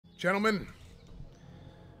Gentlemen,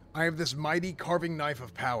 I have this mighty carving knife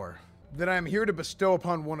of power that I am here to bestow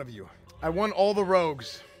upon one of you. I want all the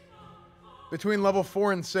rogues between level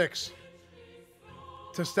 4 and 6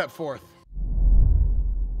 to step forth.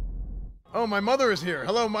 Oh, my mother is here.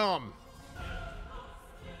 Hello, Mom.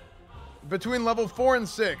 Between level 4 and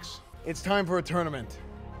 6, it's time for a tournament.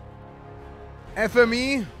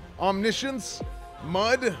 FME, Omniscience,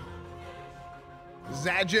 Mud,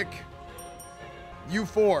 Zagic, you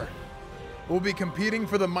 4 will be competing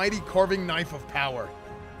for the mighty carving knife of power.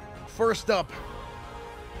 First up,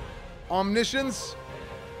 Omniscience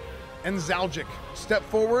and Zalgic. Step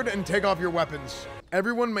forward and take off your weapons.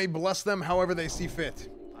 Everyone may bless them however they see fit,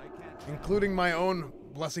 including my own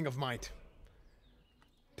blessing of might.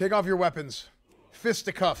 Take off your weapons.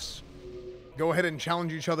 Fisticuffs. Go ahead and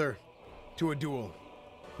challenge each other to a duel.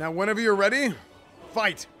 Now, whenever you're ready,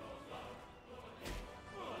 fight.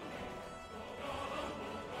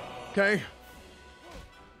 Okay.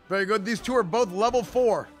 Very good. These two are both level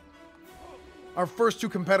 4. Our first two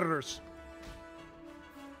competitors.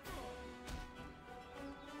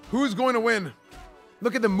 Who's going to win?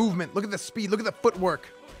 Look at the movement. Look at the speed. Look at the footwork.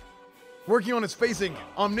 Working on his facing.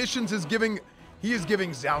 Omniscience is giving... He is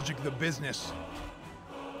giving Zalgic the business.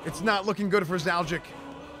 It's not looking good for Zalgic.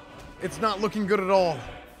 It's not looking good at all.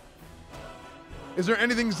 Is there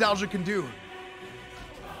anything Zalgic can do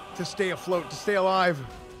to stay afloat, to stay alive?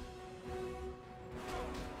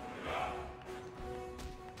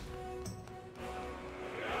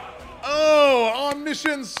 Oh,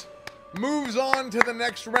 Omniscience moves on to the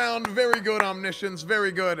next round. Very good, Omniscience.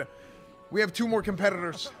 Very good. We have 2 more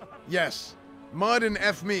competitors. Yes. Mud and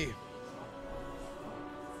F me.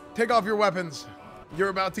 Take off your weapons. You're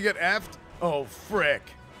about to get effed? Oh, frick.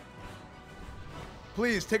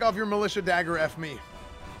 Please, take off your militia dagger, F me.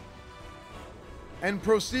 And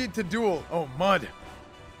proceed to duel. Oh, Mud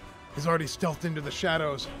has already stealthed into the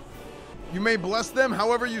shadows. You may bless them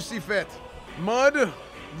however you see fit. Mud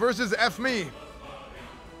versus F me.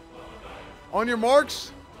 On your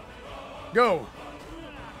marks, go.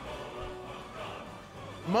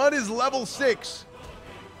 Mud is level 6.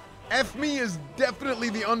 F me is definitely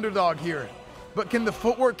the underdog here. But can the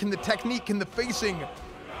footwork, can the technique, can the facing,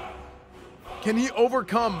 can he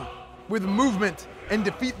overcome with movement and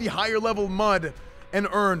defeat the higher level Mud and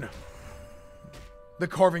earn the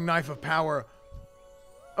carving knife of power?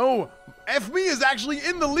 Oh, F me is actually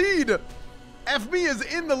in the lead. F me is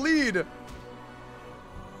in the lead.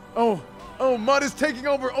 Oh, Mud is taking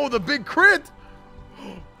over. Oh, the big crit.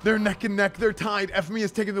 They're neck and neck. They're tied. F me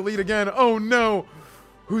is taking the lead again. Oh no.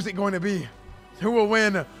 Who's it going to be? Who will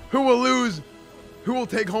win? Who will lose? Who will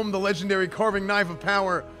take home the legendary carving knife of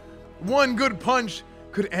power? One good punch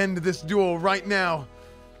could end this duel right now.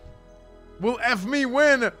 Will F me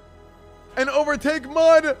win and overtake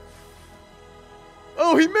Mud?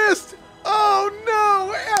 Oh, he missed. Oh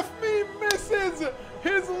no, F me misses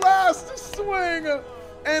his last swing.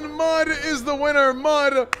 And Mud is the winner.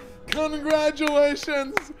 Mud,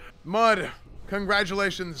 congratulations. Mud,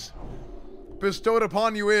 congratulations. Bestowed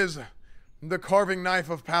upon you is the carving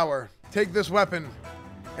knife of power. Take this weapon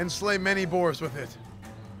and slay many boars with it.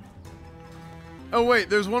 Oh wait,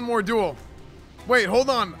 there's one more duel. Wait,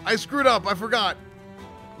 hold on. I screwed up. I forgot.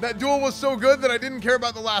 That duel was so good that I didn't care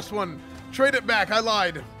about the last one. Trade it back. I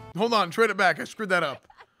lied. Hold on. Trade it back. I screwed that up.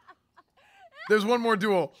 There's one more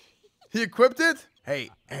duel. He equipped it?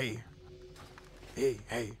 Hey,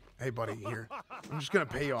 buddy, here. I'm just gonna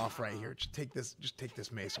pay you off right here. Just take this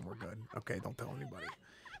mace and we're good. Okay, don't tell anybody.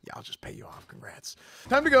 Yeah, I'll just pay you off. Congrats.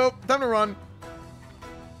 Time to go. Time to run.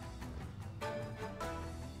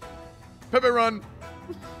 Pepe, run.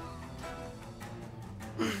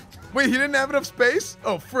 Wait, he didn't have enough space?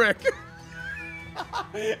 Oh, frick.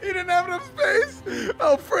 He didn't have enough space?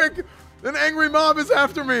 Oh, frick. An angry mob is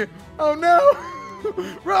after me. Oh, no.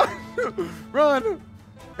 Run. Run.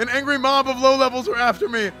 An angry mob of low levels are after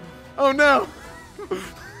me. Oh, no.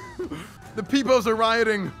 The peepos are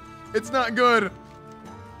rioting. It's not good.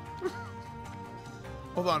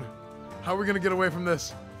 Hold on. How are we going to get away from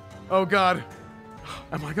this? Oh, God.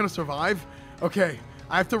 Am I going to survive? Okay.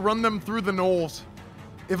 I have to run them through the knolls.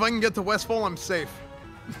 If I can get to Westfall, I'm safe.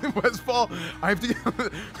 Westfall, I have to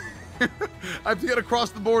get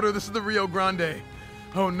across the border. This is the Rio Grande.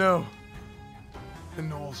 Oh, no. The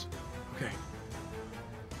knolls. Okay.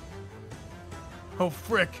 Oh,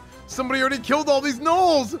 frick. Somebody already killed all these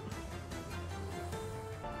knolls.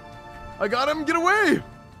 I got him. Get away.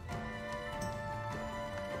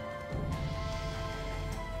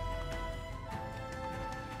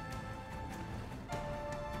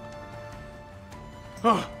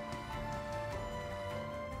 Oh.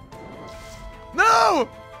 No!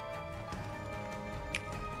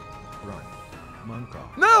 Monk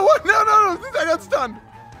off. No, what? No, no, no. I got stunned.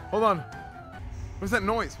 Hold on. What's that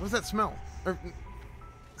noise? What's that smell? Or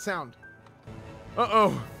sound?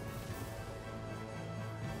 Uh-oh.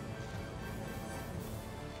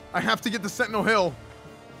 I have to get the Sentinel Hill.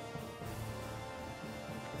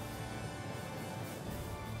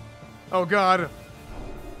 Oh, God.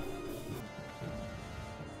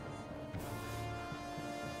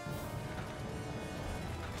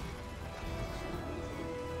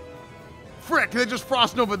 Frick, they just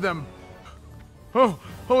frost novaed them. Oh,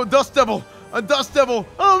 a Dust Devil. A Dust Devil.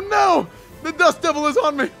 Oh, no. The Dust Devil is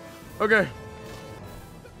on me. Okay.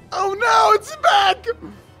 Oh, no, it's back.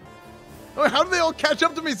 Oh, how did they all catch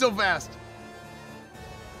up to me so fast?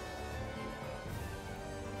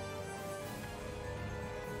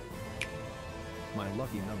 My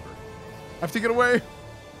lucky number. I have to get away.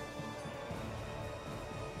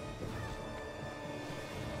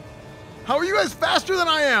 How are you guys faster than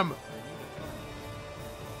I am?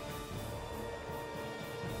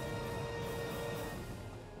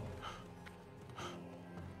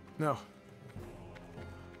 No.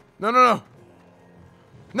 No, no, no.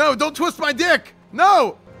 No, don't twist my dick.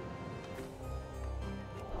 No.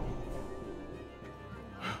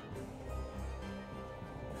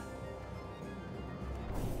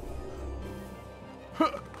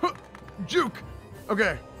 Juke.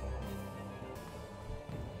 Okay.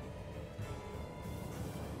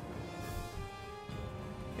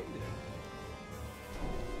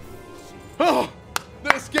 Oh,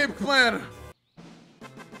 the escape plan.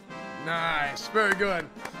 Nice, very good.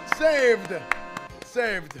 Saved.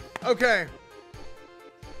 Saved. Okay.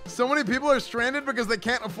 So many people are stranded because they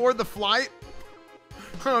can't afford the flight.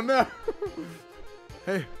 Oh no.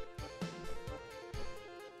 Hey.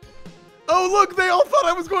 Oh look, they all thought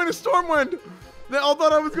I was going to Stormwind. They all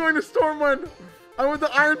thought I was going to Stormwind. I went to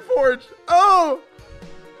Ironforge. Oh.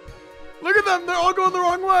 Look at them, they're all going the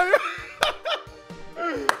wrong way.